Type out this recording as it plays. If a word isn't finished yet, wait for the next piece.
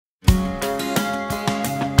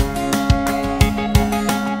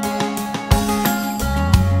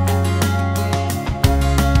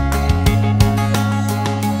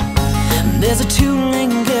There's a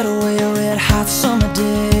two-lane getaway, a red-hot summer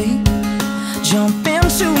day. Jump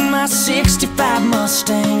into my 65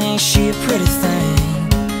 Mustang, ain't she a pretty thing?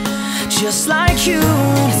 Just like you,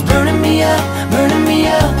 it's burning me up, burning me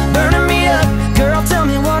up, burning me up. Girl, tell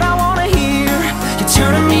me what I wanna hear. You're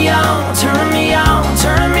turning me on, turning me on,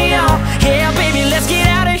 turning me on. Yeah, baby, let's get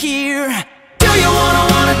out of here. Do you wanna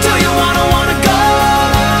go?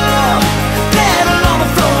 Pedal on the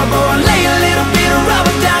floorboard, lay a little bit of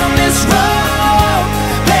rubber down on this road.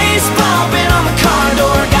 Bass bumping on the car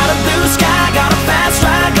door. Got a blue sky, got a fast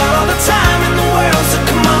ride, got all the time in the world, so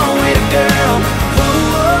come on with it, girl.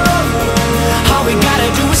 Whoa, all we gotta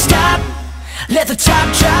do is stop, let the top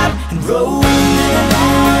drop and roll. Yeah,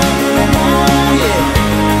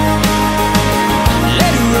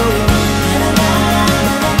 let it roll.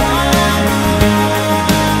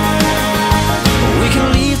 We can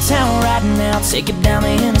leave town right now, take it down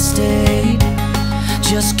the interstate.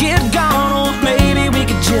 Just get gone, or maybe we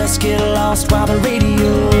could just get lost while the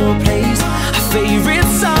radio plays our favorite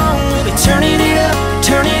song. We'll be turning it up,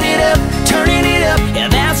 turning it up, turning it up. Yeah,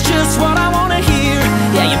 that's just what I wanna hear.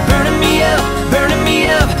 Yeah, you're burning me up, burning me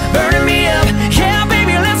up, burning me up. Yeah,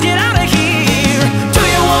 baby, let's get out of here. Do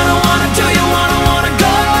you wanna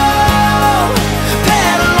go?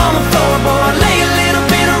 Pedal on the floorboard, lay a little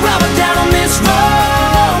bit of rubber down on this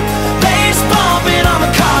road. Bass bumping on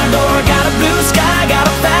the car door. Got a blue sky, got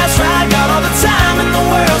a fast ride, got all the time in the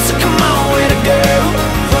world, so come on with it, girl.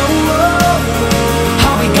 Whoa,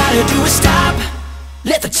 all we gotta do is stop,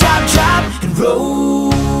 let the top drop and roll.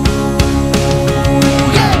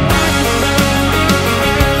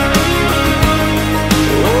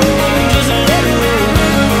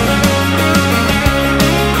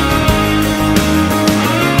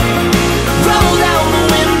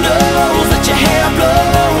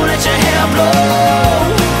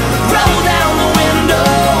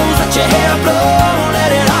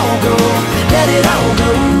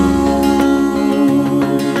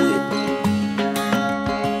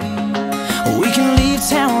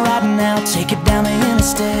 Take it down the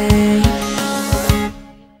interstate.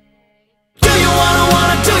 Do you wanna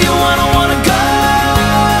go?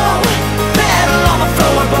 Pedal on the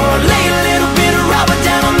floorboard, lay a little bit of rubber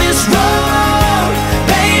down on this road.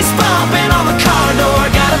 Bass bumping on the car door.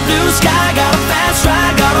 Got a blue sky, got a fast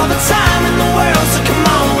ride, got all the time in the world, so come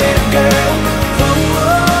on with it, girl.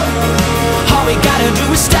 Whoa, all we gotta do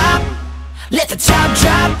is stop, let the top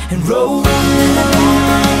drop and roll.